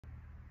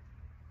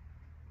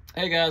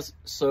Hey guys,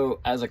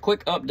 so as a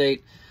quick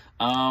update,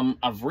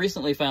 I've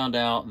recently found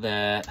out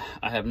that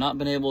I have not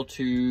been able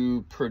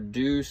to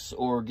produce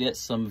or get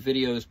some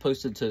videos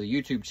posted to the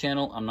YouTube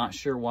channel. I'm not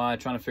sure why,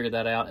 trying to figure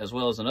that out, as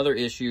well as another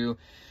issue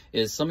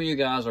is some of you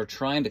guys are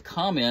trying to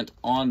comment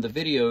on the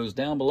videos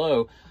down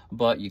below,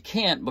 but you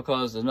can't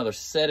because another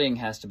setting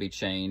has to be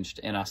changed.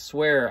 And I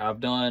swear I've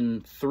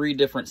done 3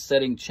 different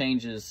setting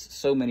changes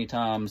so many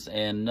times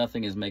and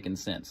nothing is making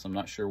sense. I'm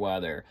not sure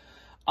why there.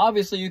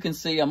 Obviously you can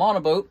see I'm on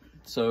a boat.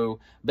 So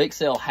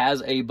BakeSail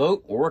has a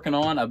boat we're working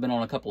on. I've been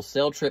on a couple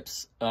sail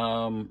trips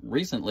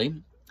recently,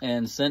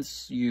 and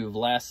since you've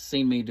last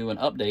seen me do an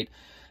update,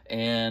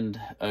 and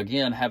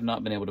again have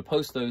not been able to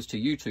post those to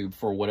YouTube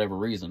for whatever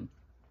reason.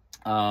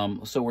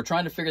 So we're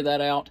trying to figure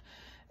that out.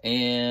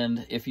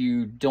 And if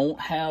you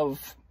don't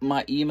have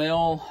my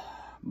email,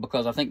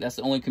 because I think that's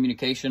the only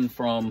communication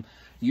from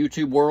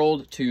YouTube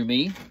world to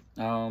me,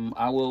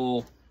 I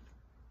will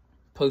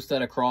post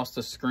that across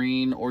the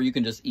screen, or you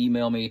can just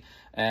email me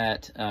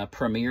at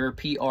Premier,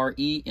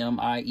 PREMIERLH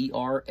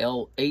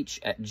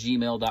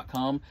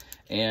 @gmail.com,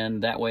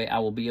 and that way I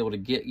will be able to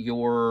get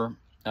your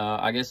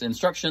I guess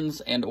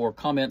instructions and or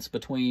comments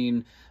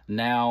between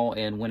now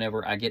and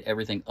whenever I get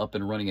everything up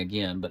and running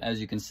again. But as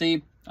you can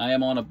see, I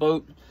am on a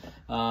boat.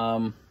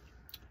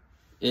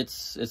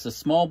 It's a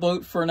small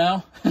boat for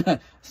now.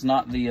 It's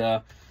not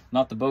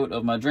the boat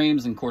of my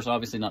dreams, and of course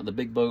obviously not the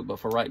big boat, but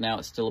for right now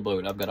it's still a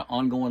boat. I've got an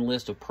ongoing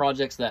list of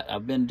projects that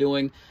I've been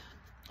doing.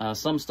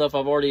 Some stuff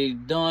I've already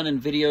done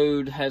and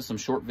videoed, has some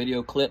short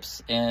video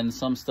clips, and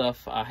some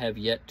stuff I have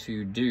yet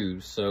to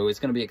do. So it's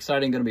going to be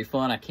exciting, going to be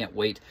fun. I can't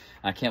wait.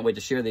 I can't wait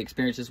to share the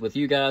experiences with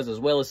you guys,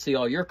 as well as see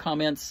all your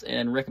comments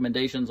and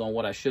recommendations on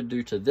what I should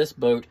do to this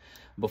boat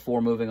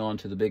before moving on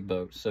to the big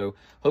boat. So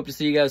hope to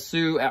see you guys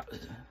soon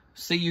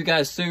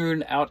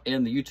out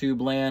in the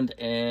YouTube land,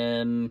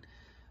 and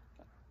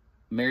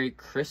Merry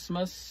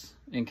Christmas,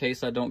 in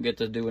case I don't get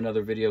to do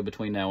another video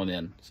between now and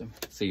then. So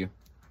see you.